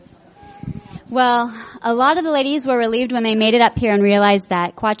Well, a lot of the ladies were relieved when they made it up here and realized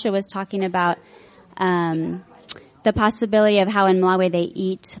that Kwacha was talking about the possibility of how in Malawi they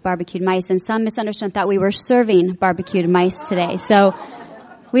eat barbecued mice, and some misunderstood and thought we were serving barbecued mice today. So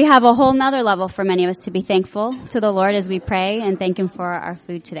we have a whole nother level for many of us to be thankful to the Lord as we pray and thank Him for our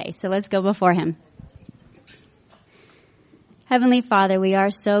food today. So let's go before Him. Heavenly Father, we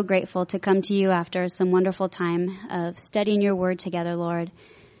are so grateful to come to you after some wonderful time of studying your word together, Lord,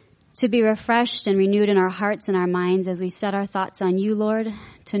 to be refreshed and renewed in our hearts and our minds as we set our thoughts on you, Lord,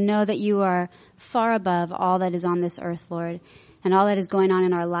 to know that you are far above all that is on this earth, Lord, and all that is going on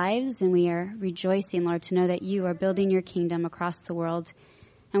in our lives, and we are rejoicing, Lord, to know that you are building your kingdom across the world.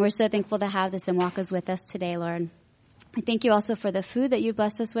 And we're so thankful to have this and walk us with us today, Lord. I thank you also for the food that you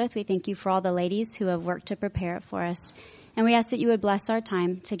bless us with. We thank you for all the ladies who have worked to prepare it for us. And we ask that you would bless our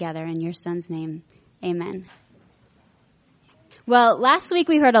time together in your Son's name. Amen. Well, last week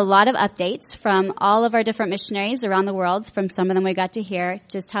we heard a lot of updates from all of our different missionaries around the world. From some of them we got to hear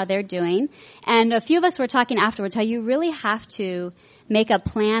just how they're doing. And a few of us were talking afterwards how you really have to make a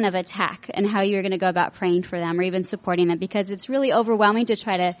plan of attack and how you're going to go about praying for them or even supporting them, because it's really overwhelming to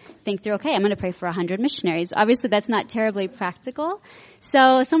try to think through, okay, I'm going to pray for 100 missionaries. Obviously, that's not terribly practical.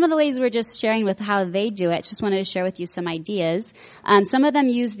 So some of the ladies were just sharing with how they do it. Just wanted to share with you some ideas. Some of them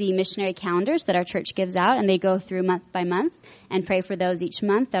use the missionary calendars that our church gives out, and they go through month by month and pray for those each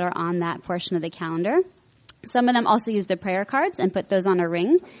month that are on that portion of the calendar. Some of them also use the prayer cards and put those on a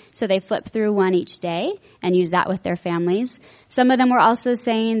ring. So they flip through one each day and use that with their families. Some of them were also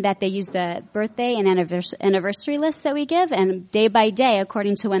saying that they use the birthday and anniversary list that we give. And day by day,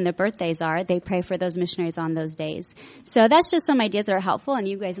 according to when the birthdays are, they pray for those missionaries on those days. So that's just some ideas that are helpful. And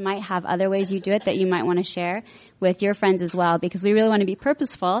you guys might have other ways you do it that you might want to share with your friends as well, because we really want to be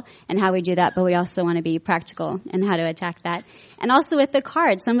purposeful in how we do that, but we also want to be practical in how to attack that. And also with the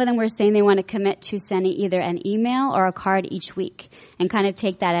cards, some of them were saying they want to commit to sending either an email or a card each week and kind of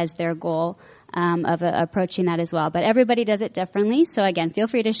take that as their goal of approaching that as well. But everybody does it differently. So again, feel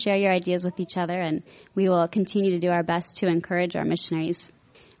free to share your ideas with each other, and we will continue to do our best to encourage our missionaries.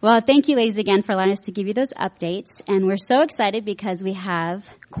 Well, thank you, ladies, again for allowing us to give you those updates. And we're so excited because we have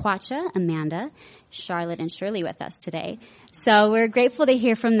Kwacha, Amanda, Charlotte, and Shirley with us today. So we're grateful to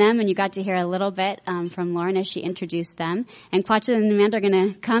hear from them, and you got to hear a little bit from Lauren as she introduced them. And Kwacha and Amanda are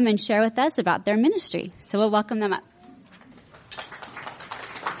going to come and share with us about their ministry. So we'll welcome them up.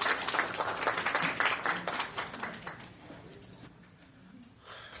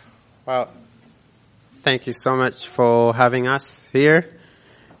 Well, thank you so much for having us here.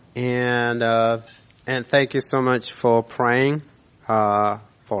 And thank you so much for praying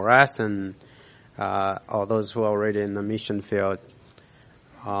for us and all those who are already in the mission field.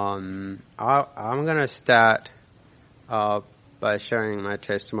 I'm going to start by sharing my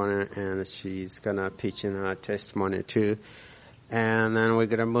testimony, and she's going to pitch in her testimony too. And then we're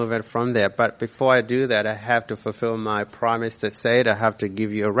going to move it from there. But before I do that, I have to fulfill my promise to say that I have to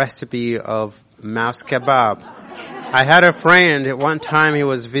give you a recipe of mouse kebab. I had a friend at one time, he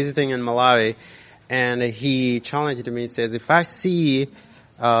was visiting in Malawi, and he challenged me and says, if I see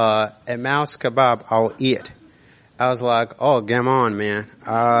a mouse kebab, I'll eat. I was like, oh, game on, man.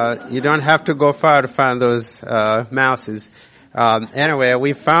 You don't have to go far to find those mouses. Anyway,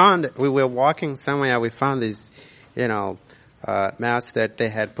 we were walking somewhere, we found this, mouse that they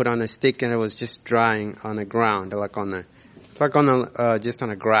had put on a stick, and it was just drying on the ground, just on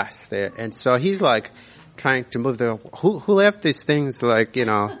the grass there. And so he's like, trying to move who left these things, they're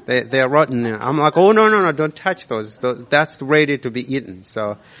rotten. I'm like, oh, no, don't touch those. That's ready to be eaten.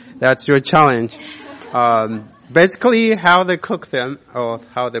 So that's your challenge. Basically how they cook them or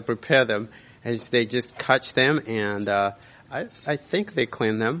how they prepare them is they just catch them, and I think they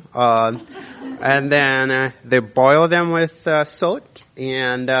clean them. And then they boil them with salt,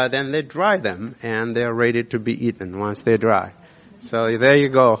 and then they dry them, and they're ready to be eaten once they're dry. So there you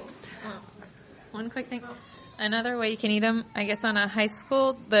go. One quick thing. Another way you can eat them, I guess, on a high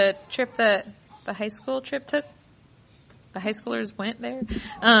school, the trip that the high school trip took, the high schoolers went there.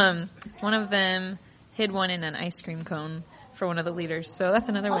 One of them hid one in an ice cream cone for one of the leaders. So that's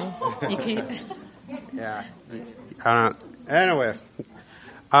another way you can eat. Yeah. Anyway.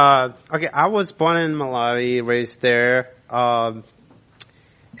 Okay, I was born in Malawi, raised there. As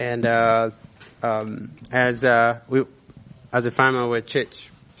a family, we're church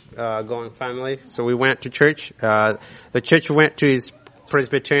going family, so we went to church. The church we went to is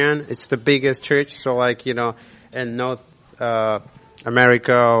Presbyterian. It's the biggest church, so in North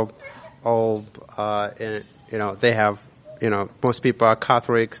America, they have, most people are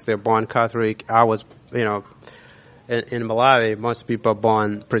Catholics. They're born Catholic. I was, in Malawi, most people are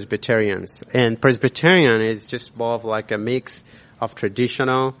born Presbyterians. And Presbyterian is just more of like a mix of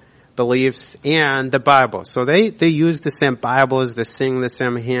traditional beliefs and the Bible. So they use the same Bibles, they sing the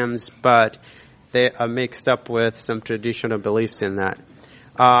same hymns, but they are mixed up with some traditional beliefs in that.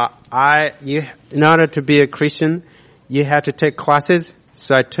 In order to be a Christian, you had to take classes.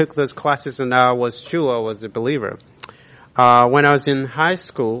 So I took those classes and I was sure I was a believer. When I was in high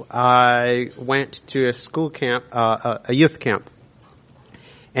school, I went to a school camp, a youth camp.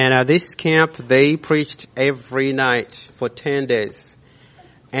 And at this camp, they preached every night for 10 days.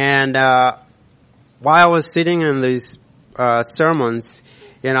 And while I was sitting in these sermons,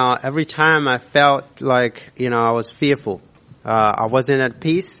 every time I felt like, I was fearful. I wasn't at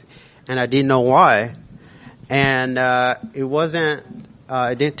peace, and I didn't know why. And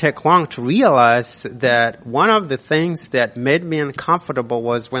it didn't take long to realize that one of the things that made me uncomfortable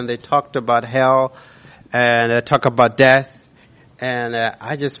was when they talked about hell and they talked about death. And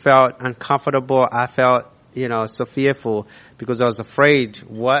I just felt uncomfortable. I felt, so fearful because I was afraid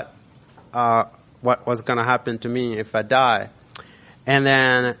what was going to happen to me if I die. And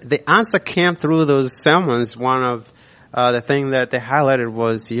then the answer came through those sermons. One of the things that they highlighted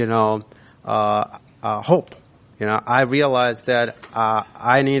was, hope. I realized that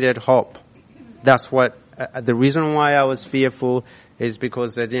I needed hope. That's what the reason why I was fearful is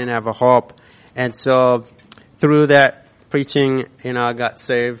because I didn't have a hope. And so through that preaching, I got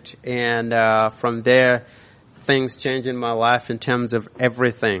saved. And from there, things changed in my life in terms of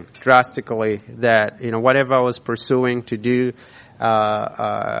everything drastically. That, whatever I was pursuing to do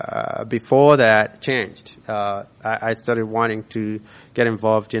before that changed. I started wanting to get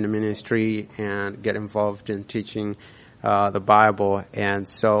involved in the ministry and get involved in teaching the Bible. And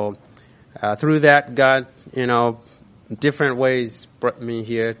so through that, God, different ways brought me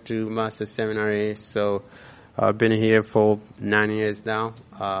here to Master Seminary. So I've been here for 9 years now.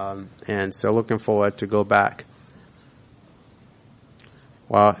 And so looking forward to go back.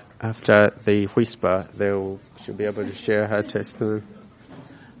 Well, after the whisper, they should be able to share her testimony.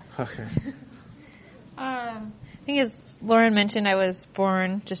 Okay. I think as Lauren mentioned, I was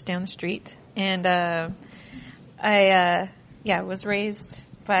born just down the street, and I was raised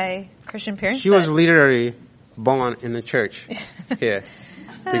by Christian parents. She was literally born in the church here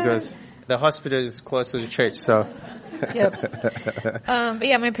because the hospital is close to the church. So. Yep. But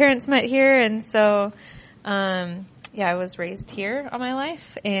yeah, my parents met here, and so. I was raised here all my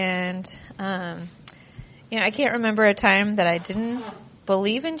life, and, I can't remember a time that I didn't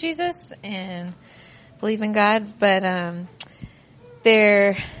believe in Jesus and believe in God, but,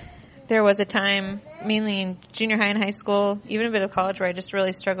 there was a time, mainly in junior high and high school, even a bit of college, where I just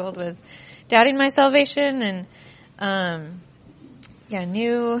really struggled with doubting my salvation and,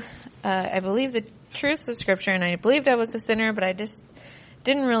 knew, I believed the truths of Scripture, and I believed I was a sinner, but I just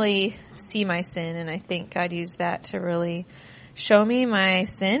didn't really see my sin, and I think God used that to really show me my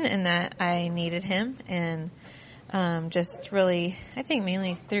sin and that I needed Him, and just really, I think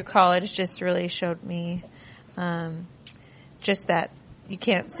mainly through college, just really showed me just that you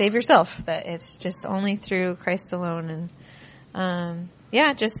can't save yourself, that it's just only through Christ alone, and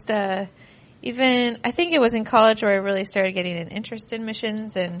even, I think it was in college where I really started getting an interest in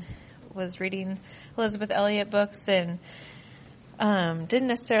missions and was reading Elizabeth Elliot books and didn't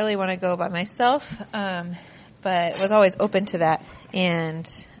necessarily want to go by myself, but was always open to that. And,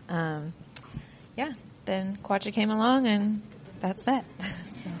 then Kwacha came along, and that's that.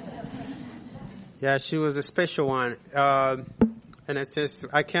 Yeah, she was a special one. And it's just,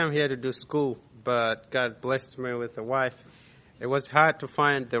 I came here to do school, but God blessed me with a wife. It was hard to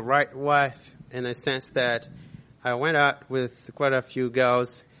find the right wife in the sense that I went out with quite a few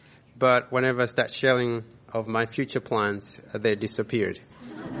girls, but whenever I start sharing of my future plans, they disappeared.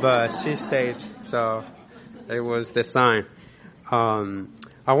 But she stayed, so it was the sign.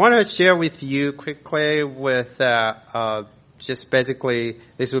 I want to share with you quickly with just basically,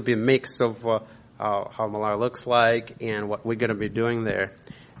 this would be a mix of how Malawi looks like and what we're going to be doing there.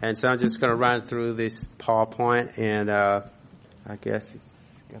 And so I'm just going to run through this PowerPoint, and I guess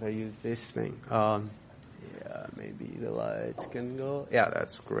it's got to use this thing. Maybe the lights can go. Yeah,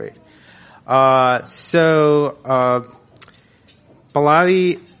 that's great.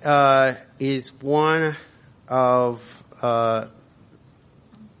 Malawi is one of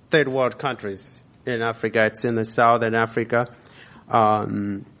third world countries in Africa. It's in the southern Africa. Let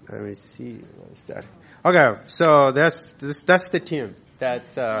me see, what is that? Okay, so that's the team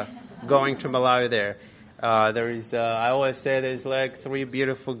that's going to Malawi there. There is, I always say there's like 3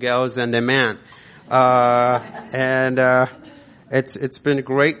 beautiful girls and a man. It's been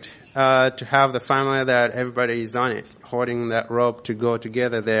great to have the family that everybody is on it, holding that rope to go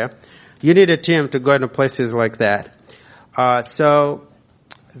together there. You need a team to go into places like that. So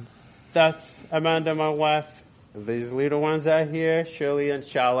that's Amanda, my wife. These little ones out here, Shirley and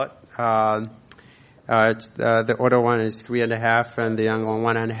Charlotte. The older one is 3.5, and the young one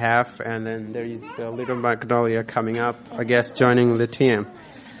 1.5. And then there is little Magnolia coming up, I guess, joining the team.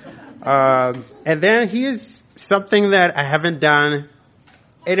 And then here's something that I haven't done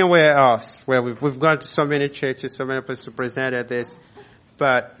anywhere else, where we've gone to so many churches, so many places to present at this,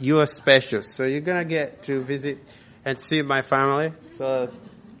 but you are special. So you're going to get to visit and see my family. So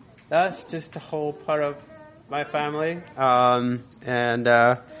that's just a whole part of my family.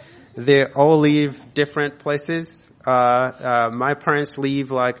 They all live different places. My parents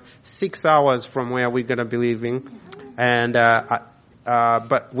live like 6 hours from where we're going to be living.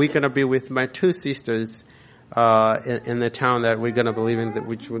 But we're going to be with my two sisters in the town that we're going to be living,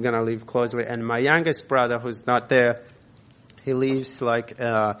 which we're going to live closely. And my youngest brother, who's not there, he lives like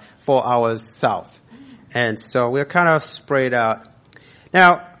 4 hours south. And so we're kind of spread out.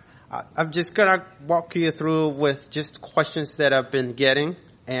 Now, I'm just going to walk you through with just questions that I've been getting.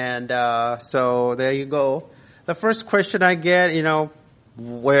 And so there you go. The first question I get,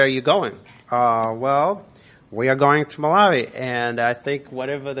 where are you going? Well, we are going to Malawi. And I think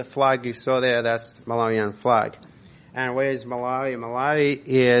whatever the flag you saw there, that's the Malawian flag. And where is Malawi? Malawi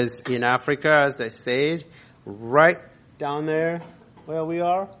is in Africa, as I said, right down there where we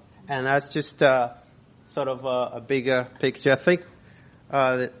are. And that's just sort of a bigger picture. I think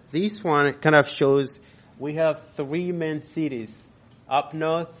this one kind of shows we have 3 main cities. Up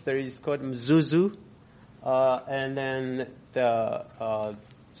north, there is called Mzuzu, and then the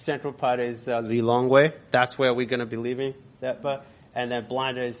central part is Lilongwe. That's where we're going to be living. That part. And then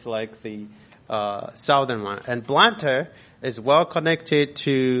Blantyre is like the southern one. And Blantyre is well connected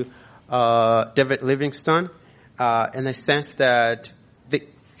to David Livingstone in the sense that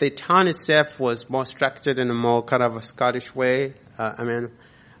the town itself was more structured in a more kind of a Scottish way.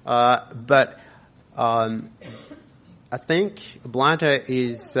 I think Blantyre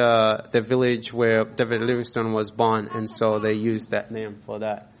is the village where David Livingstone was born, and so they used that name for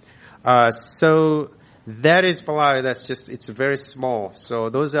that. So that is Malawi. It's very small. So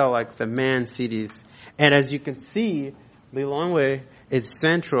those are like the main cities. And as you can see, Lilongwe is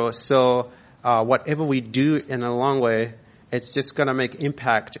central. So whatever we do in Lilongwe, it's just going to make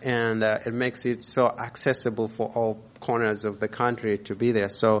impact, and it makes it so accessible for all corners of the country to be there.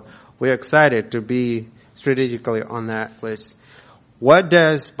 So we're excited to be strategically on that place. What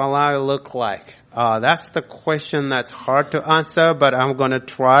does Malawi look like? That's the question that's hard to answer, but I'm going to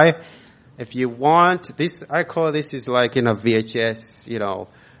try. If you want, I call this is like, VHS,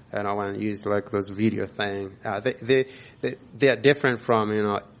 and I want to use like those video thing. They are different from,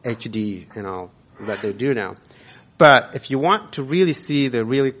 HD, that they do now. But if you want to really see the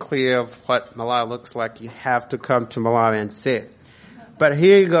really clear of what Malawi looks like, you have to come to Malawi and see it. But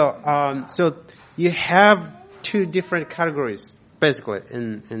here you go. So you have 2 different categories, basically,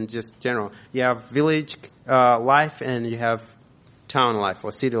 in just general. You have village life and you have town life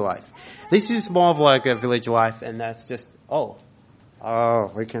or city life. This is more of like a village life, and that's just,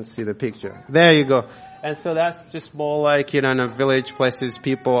 we can see the picture. There you go. And so that's just more like, in a village places,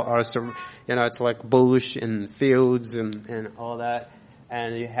 people are, it's like bush and fields and all that.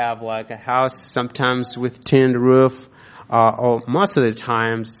 And you have like a house, sometimes with tin roof, or most of the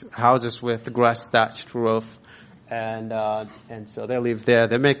times houses with grass thatched roof. And so they live there.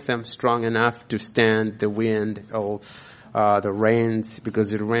 They make them strong enough to stand the wind or the rains,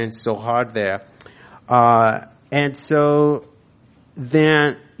 because it rains so hard there. And so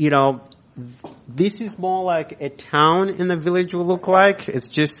then, this is more like a town in the village will look like. It's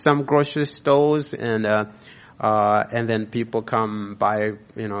just some grocery stores and then people come buy,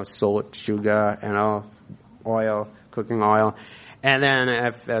 salt, sugar, oil, cooking oil. And then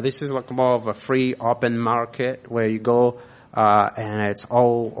this is like more of a free open market where you go, and it's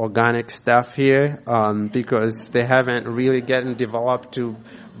all organic stuff here, because they haven't really gotten developed to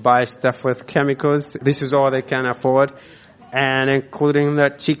buy stuff with chemicals. This is all they can afford. And including the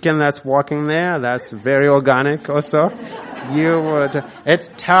chicken that's walking there, that's very organic also. It's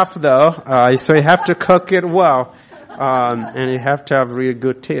tough though, so you have to cook it well, and you have to have really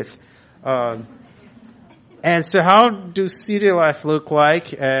good teeth. And so how do city life look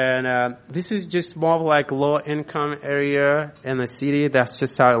like? And this is just more of like low income area in the city. That's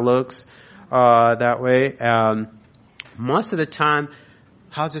just how it looks that way. Most of the time,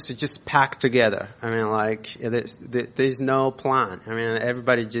 houses are just packed together. There's no plan.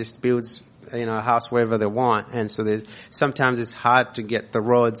 Everybody just builds a house wherever they want. And so sometimes it's hard to get the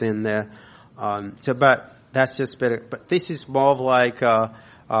roads in there. But that's just better. But this is more of like,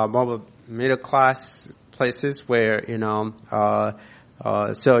 more of middle class places where,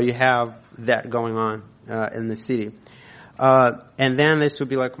 so you have that going on, in the city. And then this would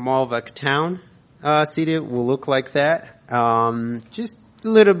be like more of a town, city will look like that. Just a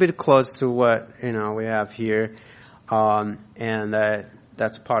little bit close to what, we have here.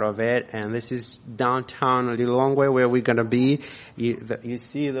 That's part of it. And this is downtown Lilongwe where we're going to be. You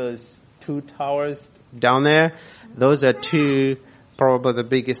see those 2 towers down there? Those are 2, probably the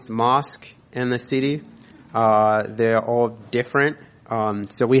biggest mosque in the city. They're all different.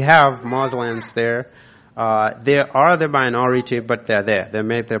 So we have Muslims there. They are the minority, but they're there. They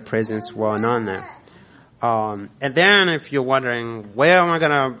make their presence well known there. And then if you're wondering, where am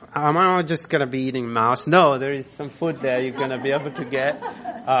I just gonna be eating mouse? No, there is some food there you're gonna be able to get.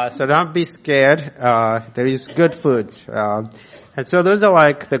 So don't be scared. There is good food. And so those are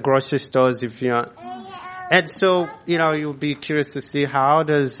like the grocery stores if you want. And so, you'll be curious to see how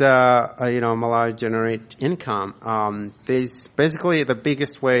does, Malawi generate income. There's basically the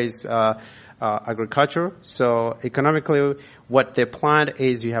biggest way is, agriculture. So economically, what they plant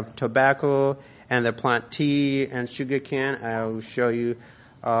is you have tobacco, and they plant tea and sugarcane. I will show you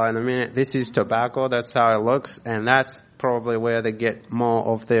in a minute. This is tobacco. That's how it looks, and that's probably where they get more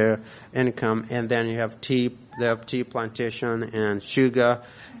of their income. And then you have tea. They have tea plantation, and sugar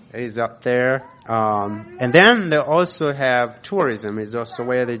is up there. And then they also have tourism. Is also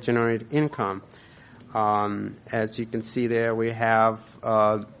where they generate income. As you can see there, we have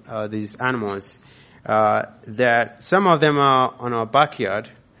these animals that some of them are on our backyard,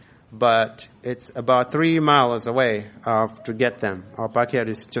 but it's about 3 miles away to get them. Our backyard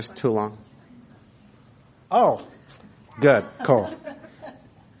is just too long. Oh, good, cool.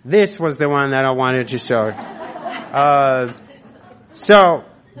 This was the one that I wanted to show. So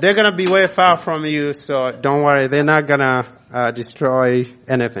they're gonna be way far from you, so don't worry. They're not gonna destroy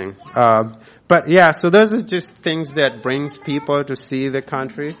anything. But yeah, so those are just things that brings people to see the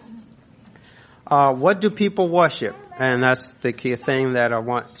country. What do people worship? And that's the key thing that I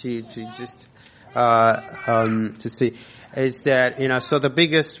want you to just to see is that so the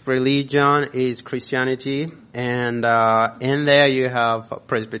biggest religion is Christianity, and in there you have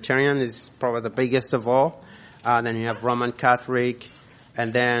Presbyterian is probably the biggest of all. Then you have Roman Catholic,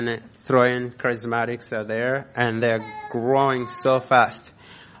 and then throw in Charismatics are there, and they're growing so fast.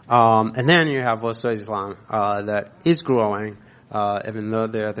 And then you have also Islam that is growing, even though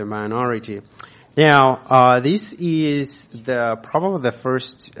they're the minority. Now, this is probably the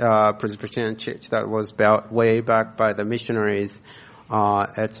first Presbyterian church that was built way back by the missionaries.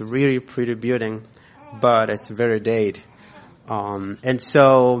 It's a really pretty building, but it's very dated. And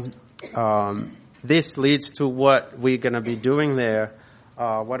so this leads to what we're going to be doing there.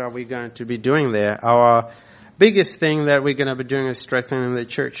 What are we going to be doing there? Our biggest thing that we're going to be doing is strengthening the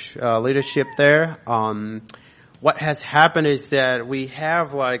church leadership there. What has happened is that we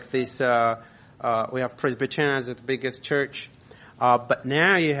have like this. We have Presbyterian as the biggest church, but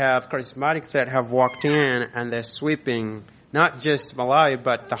now you have Charismatic that have walked in and they're sweeping not just Malawi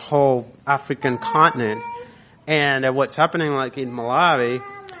but the whole African continent. And what's happening like in Malawi,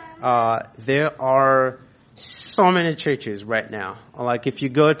 there are so many churches right now. Like if you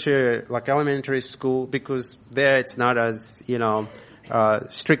go to like elementary school, because there it's not as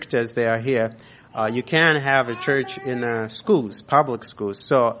strict as they are here. You can have a church in schools, public schools.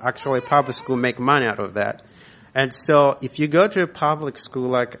 So actually public school make money out of that. And so if you go to a public school,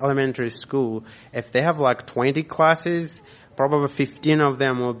 like elementary school, if they have like 20 classes, probably 15 of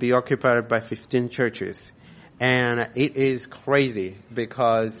them will be occupied by 15 churches. And it is crazy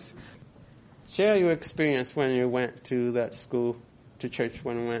because share your experience when you went to that school, to church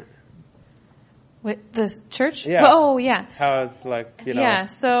when you went. With the church? Yeah. Oh, yeah. How it's like, Yeah,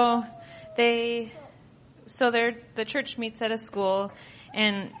 so the church meets at a school,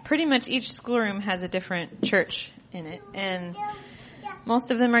 and pretty much each schoolroom has a different church in it, and most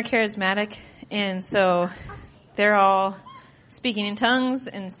of them are charismatic, and so they're all speaking in tongues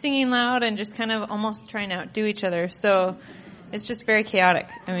and singing loud and just kind of almost trying to outdo each other. So it's just very chaotic.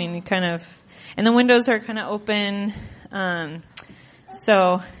 I mean, and the windows are kind of open,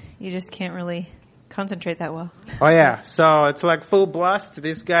 so you just can't really concentrate that well. Oh yeah, so it's like full blast.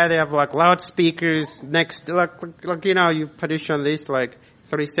 This guy, they have like loudspeakers next, like you partition this like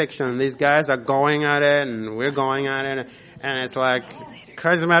 3 sections. These guys are going at it, and we're going at it, and it's like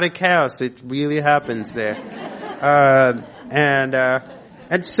charismatic chaos. It really happens there,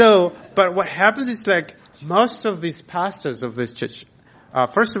 and so. But what happens is like most of these pastors of this church.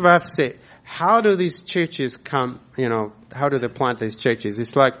 First of all, I have to say how do these churches come, how do they plant these churches?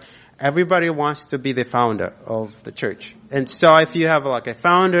 It's like everybody wants to be the founder of the church. And so if you have like a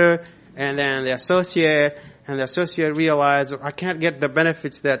founder and then the associate, and the associate realize, I can't get the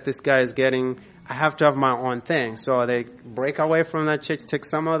benefits that this guy is getting, I have to have my own thing. So they break away from that church, take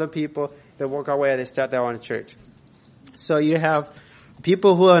some other people, they walk away, they start their own church. So you have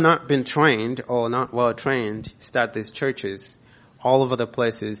people who are not been trained or not well trained start these churches all over the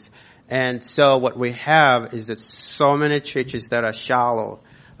places. And so what we have is that so many churches that are shallow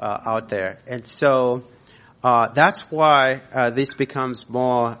out there. And so that's why this becomes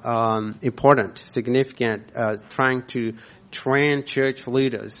more important, significant, trying to train church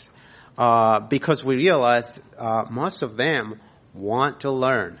leaders, because we realize most of them want to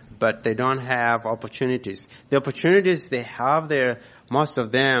learn, but they don't have opportunities. The opportunities they have there, most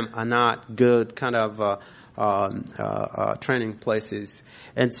of them are not good kind of training places.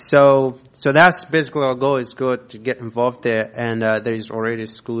 And so that's basically our goal, is good to get involved there. And there's already a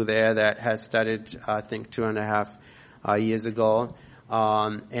school there that has started, I think, 2.5 years ago.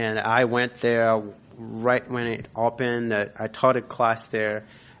 And I went there right when it opened. I taught a class there.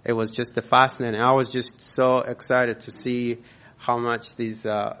 It was just fascinating. I was just so excited to see how much these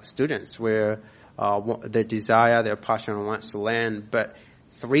students were, their desire, their passion wants to learn. But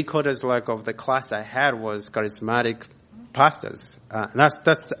 3/4 of the class I had was charismatic pastors.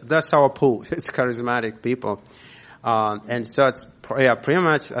 That's our pool. It's charismatic people. And so it's, pretty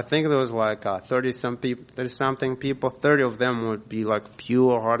much, I think there was like 30-something people. 30 of them would be like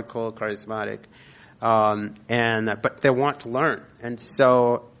pure, hardcore, charismatic. But they want to learn. And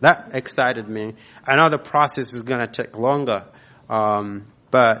so that excited me. I know the process is going to take longer. We're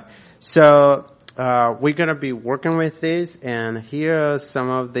going to be working with this, and here are some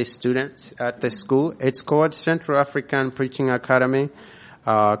of the students at the school. It's called Central African Preaching Academy,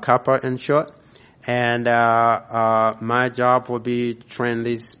 CAPA in short. And my job will be to train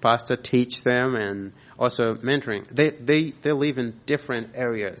these pastors, teach them, and also mentoring. They live in different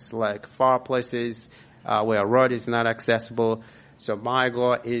areas, like far places where road is not accessible. So my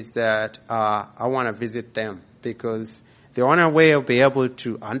goal is that I want to visit them, because the only way I'll be able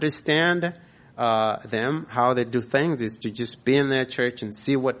to understand them, how they do things, is to just be in their church and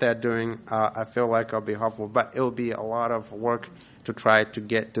see what they're doing. I feel like I'll be helpful, but it will be a lot of work to try to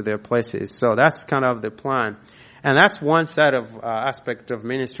get to their places. So that's kind of the plan. And that's one side of aspect of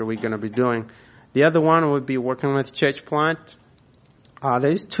ministry we're going to be doing. The other one would be working with church plant.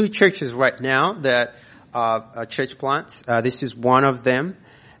 There's 2 churches right now that are church plants. This is one of them.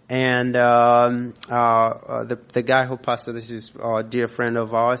 And the guy who pastored this is a dear friend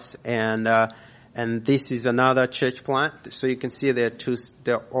of ours, and this is another church plant. So you can see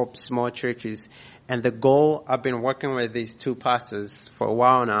they're all small churches. And the goal, I've been working with these 2 pastors for a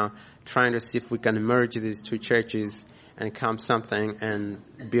while now, trying to see if we can merge these 2 churches and come something and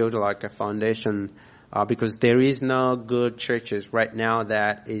build like a foundation, because there is no good churches right now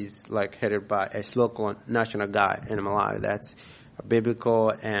that is like headed by a local national guy in Malawi that's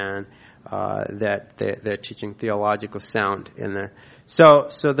biblical and that they're teaching theological sound in there. So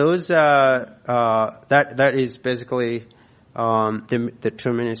those that is basically the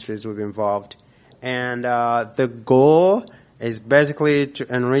 2 ministries we've involved, and the goal is basically to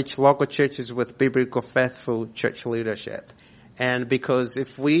enrich local churches with biblical faithful church leadership. And because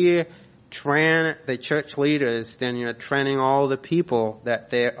if we train the church leaders, then you're training all the people that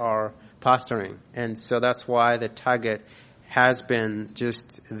they are pastoring, and so that's why the target has been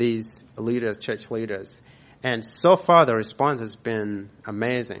just these leaders, church leaders. And so far the response has been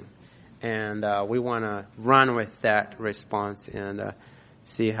amazing. And we want to run with that response and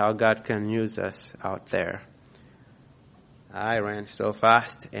see how God can use us out there. I ran so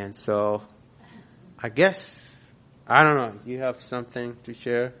fast, and so I guess, I don't know, you have something to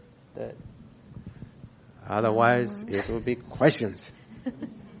share? That otherwise it will be questions.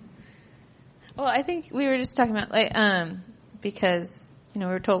 Well, I think we were just talking about, because, we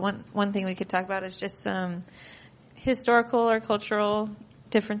were told one thing we could talk about is just some historical or cultural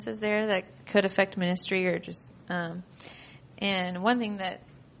differences there that could affect ministry, or just, and one thing that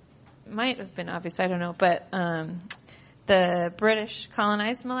might have been obvious, I don't know, but the British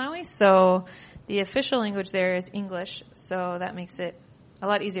colonized Malawi, so the official language there is English, so that makes it a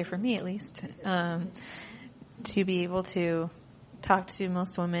lot easier for me, at least, to be able to talk to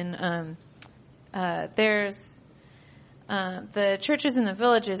most women. There's the churches in the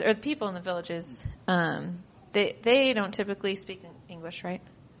villages, or the people in the villages, they don't typically speak English, right?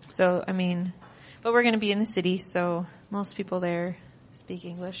 So, but we're going to be in the city, so most people there speak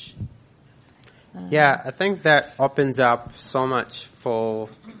English. Yeah, I think that opens up so much for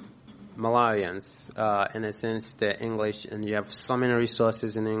Malawians, in a sense, they're English, and you have so many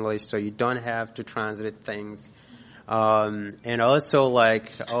resources in English, so you don't have to translate things. And also,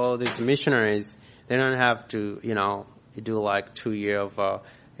 like, all these missionaries, they don't have to, do like 2 years of,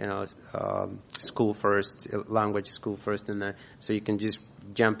 school first, language school first, and then, so you can just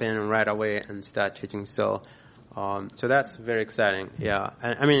jump in right away and start teaching. So that's very exciting. Yeah.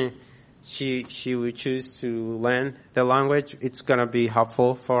 I mean, she would choose to learn the language. It's going to be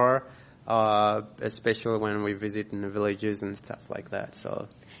helpful for her, especially when we visit in the villages and stuff like that. So.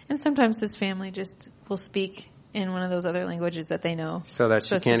 And sometimes this family just will speak in one of those other languages that they know. So that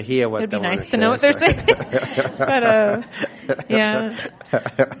she can hear what they want to say. It'd be nice to know what they're saying. But, yeah.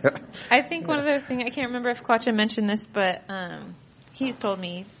 I think one other thing, I can't remember if Kwacha mentioned this, but he's told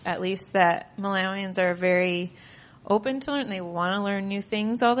me, at least, that Malawians are very open to learn. They want to learn new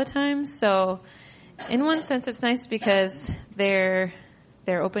things all the time. So in one sense, it's nice because they're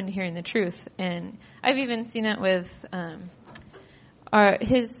open to hearing the truth. And I've even seen that with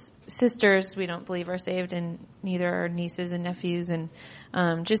his sisters, we don't believe are saved, and neither are nieces and nephews, and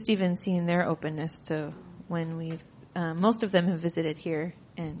just even seeing their openness to when we've most of them have visited here,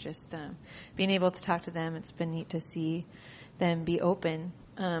 and just being able to talk to them, it's been neat to see them be open.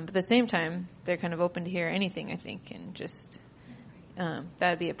 But at the same time, they're kind of open to hear anything, I think, and just that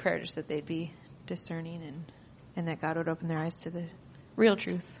would be a prayer, just that they'd be discerning and that God would open their eyes to the real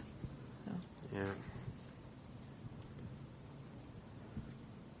truth. So. Yeah.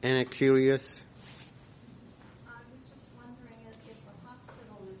 Any curious? I was just wondering if the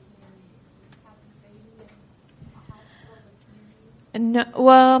hospital is near you. Have a baby in a hospital that's near you? No,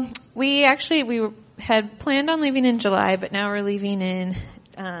 well, we had planned on leaving in July, but now we're leaving in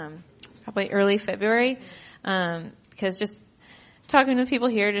probably early February because just talking to the people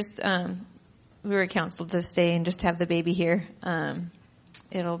here, just we were counseled to stay and just have the baby here.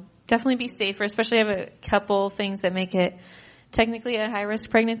 It'll definitely be safer, especially have a couple things that make it technically a high-risk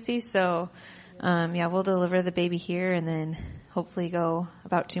pregnancy, so we'll deliver the baby here and then hopefully go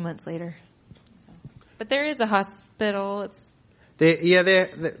about 2 months later. So. But there is a hospital.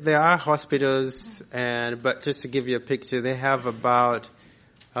 There are hospitals, but just to give you a picture, they have about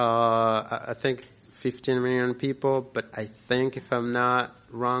I think 15 million people. But I think, if I'm not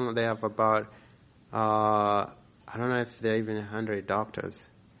wrong, they have about I don't know if they're even 100 doctors.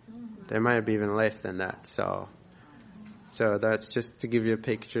 There might be even less than that. So that's just to give you a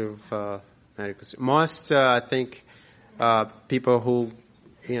picture of medical. Most, I think, people who,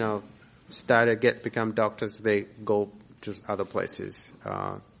 become doctors, they go to other places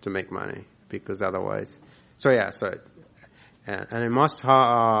to make money because otherwise. And in most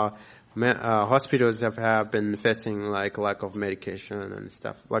hospitals have been facing like lack of medication and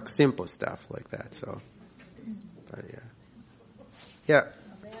stuff, like simple stuff like that. So, but yeah.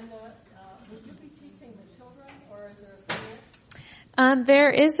 There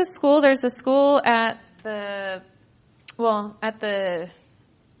is a school. There's a school at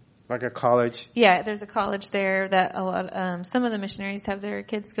like a college. Yeah, there's a college there that a lot. Some of the missionaries have their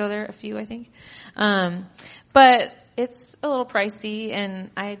kids go there. A few, I think. But it's a little pricey,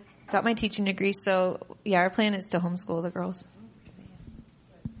 and I got my teaching degree, so yeah, our plan is to homeschool the girls.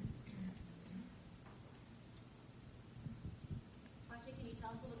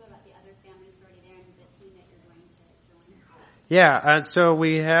 Yeah, and so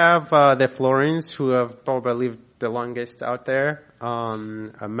we have the Florins, who have probably lived the longest out there,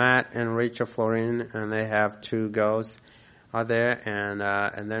 Matt and Rachel Florin, and they have 2 girls out there,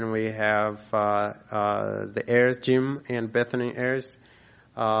 and then we have the Ayers, Jim and Bethany Ayers,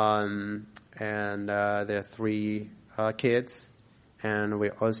 and their 3 kids, and we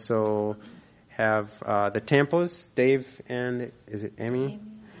also have the Temples, Dave and is it Amy?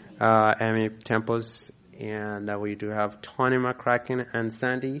 Amy Temples. And we do have Tony McCracken and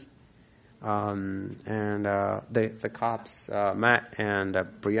Sandy, and the Cops, Matt and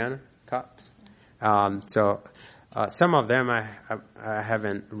Brianna Cops. So some of them I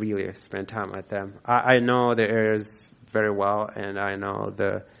haven't really spent time with them. I know the areas very well, and I know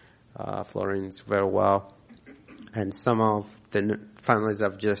the Florins very well. And some of the families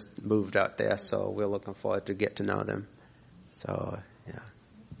have just moved out there, so we're looking forward to get to know them. So, yeah.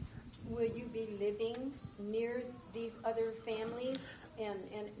 Will you be living near these other families? And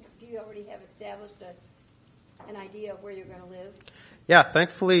do you already have established an idea of where you're going to live? Yeah,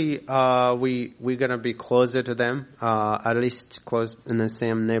 thankfully, we're going to be closer to them, at least close in the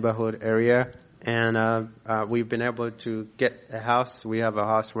same neighborhood area. And we've been able to get a house. We have a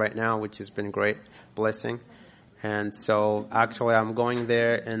house right now, which has been a great blessing. And so actually I'm going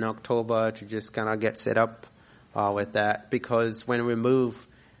there in October to just kind of get set up with that, because when we move,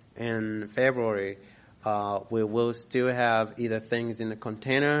 in February, we will still have either things in the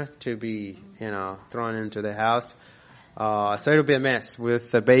container to be, thrown into the house. So it'll be a mess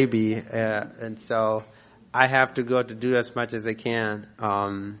with the baby, and so I have to go to do as much as I can. I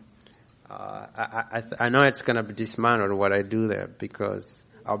know it's going to be dismantled what I do there because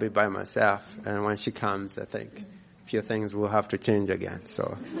I'll be by myself, and when she comes, I think a few things will have to change again.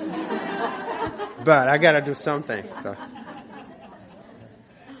 So, but I got to do something. So,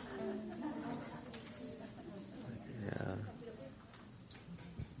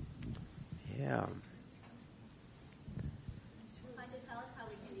 yeah.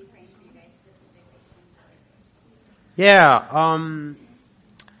 Yeah.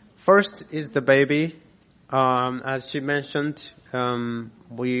 First is the baby. As she mentioned,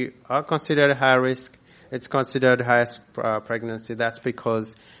 we are considered high risk. It's considered highest pregnancy. That's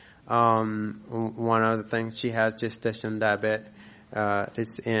because one of the things, she has gestation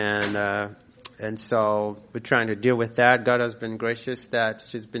diabetes, and so we're trying to deal with that. God has been gracious that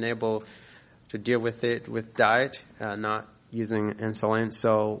she's been able to deal with it with diet, not using insulin.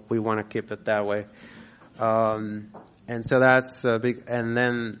 So we want to keep it that way. And so that's a big, and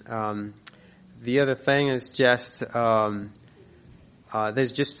then the other thing is just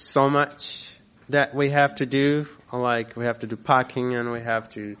there's just so much that we have to do. Like we have to do packing, and we have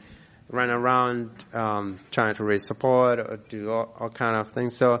to run around trying to raise support or do all kind of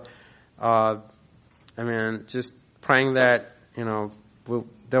things. So, just praying that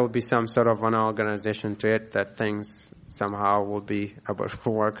there will be some sort of an organization to it, that things somehow will be able to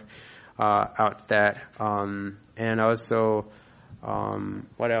work out that. And also,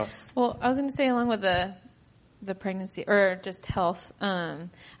 what else? Well, I was going to say, along with the pregnancy or just health, I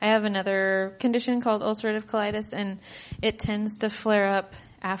have another condition called ulcerative colitis, and it tends to flare up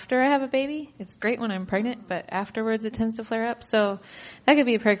after I have a baby. It's great when I'm pregnant, but afterwards it tends to flare up. So that could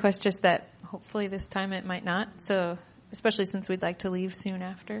be a prayer request, just that hopefully this time it might not. So especially since we'd like to leave soon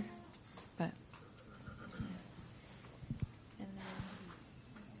after. But and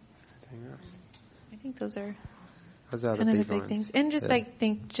then I think those are kind of the big things. And just I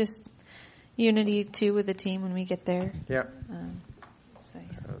think just unity too with the team when we get there. Yeah. So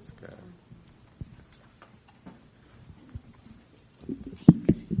yeah. That's good.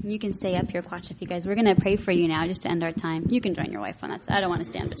 You can stay up here, Quach, if you guys. We're going to pray for you now just to end our time. You can join your wife on that. I don't want to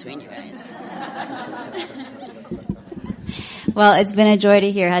stand between you guys. Well, it's been a joy to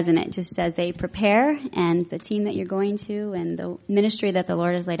hear, hasn't it? Just as they prepare, and the team that you're going to, and the ministry that the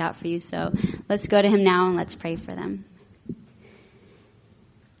Lord has laid out for you. So let's go to him now and let's pray for them.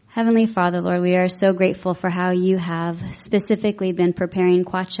 Heavenly Father, Lord, we are so grateful for how you have specifically been preparing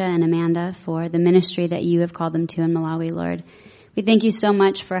Quacha and Amanda for the ministry that you have called them to in Malawi, Lord. We thank you so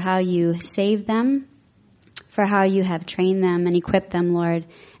much for how you saved them, for how you have trained them and equipped them, Lord,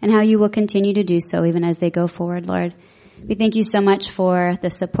 and how you will continue to do so even as they go forward, Lord. We thank you so much for the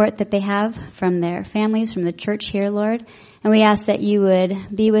support that they have from their families, from the church here, Lord. And we ask that you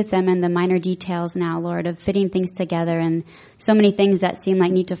would be with them in the minor details now, Lord, of fitting things together and so many things that seem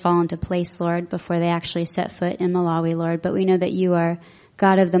like need to fall into place, Lord, before they actually set foot in Malawi, Lord. But we know that you are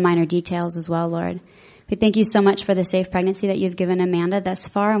God of the minor details as well, Lord. We thank you so much for the safe pregnancy that you've given Amanda thus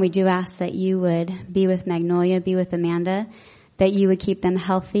far, and we do ask that you would be with Magnolia, be with Amanda, that you would keep them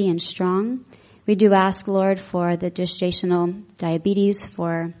healthy and strong. We do ask, Lord, for the gestational diabetes,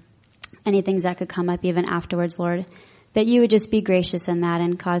 for any things that could come up even afterwards, Lord, that you would just be gracious in that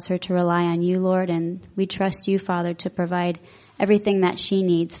and cause her to rely on you, Lord, and we trust you, Father, to provide everything that she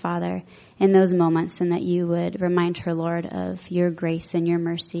needs, Father, in those moments, and that you would remind her, Lord, of your grace and your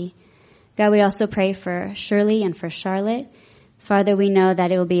mercy. God, we also pray for Shirley and for Charlotte. Father, we know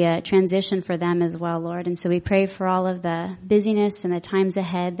that it will be a transition for them as well, Lord. And so we pray for all of the busyness and the times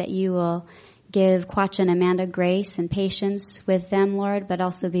ahead, that you will give Quacha and Amanda grace and patience with them, Lord, but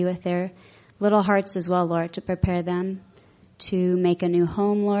also be with their little hearts as well, Lord, to prepare them to make a new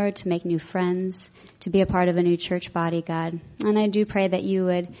home, Lord, to make new friends, to be a part of a new church body, God. And I do pray that you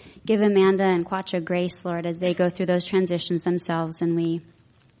would give Amanda and Quacha grace, Lord, as they go through those transitions themselves. And we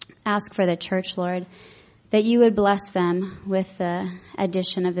ask for the church, Lord, that you would bless them with the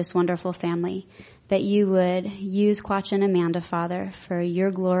addition of this wonderful family, that you would use Quacha and Amanda, Father, for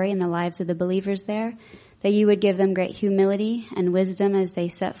your glory in the lives of the believers there, that you would give them great humility and wisdom as they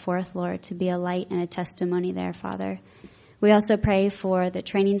set forth, Lord, to be a light and a testimony there, Father. We also pray for the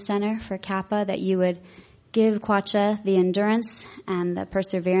training center for Kappa, that you would give Quacha the endurance and the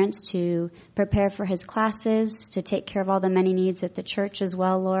perseverance to prepare for his classes, to take care of all the many needs at the church as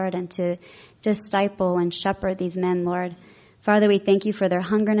well, Lord, and to disciple and shepherd these men, Lord. Father, we thank you for their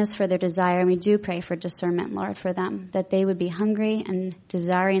hungerness, for their desire, and we do pray for discernment, Lord, for them, that they would be hungry and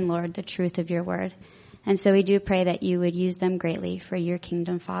desiring, Lord, the truth of your word. And so we do pray that you would use them greatly for your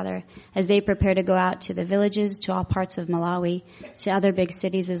kingdom, Father, as they prepare to go out to the villages, to all parts of Malawi, to other big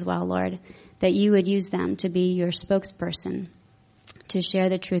cities as well, Lord, that you would use them to be your spokesperson, to share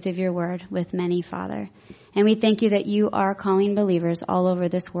the truth of your word with many, Father. And we thank you that you are calling believers all over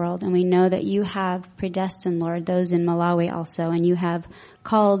this world, and we know that you have predestined, Lord, those in Malawi also, and you have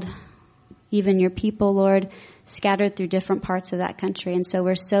called even your people, Lord, scattered through different parts of that country. And so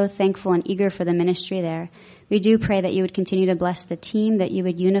we're so thankful and eager for the ministry there. We do pray that you would continue to bless the team, that you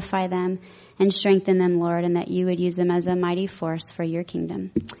would unify them and strengthen them, Lord, and that you would use them as a mighty force for your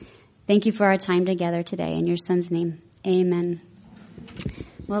kingdom. Thank you for our time together today. In your son's name, amen.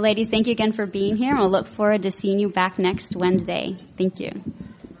 Well, ladies, thank you again for being here. We'll look forward to seeing you back next Wednesday. Thank you.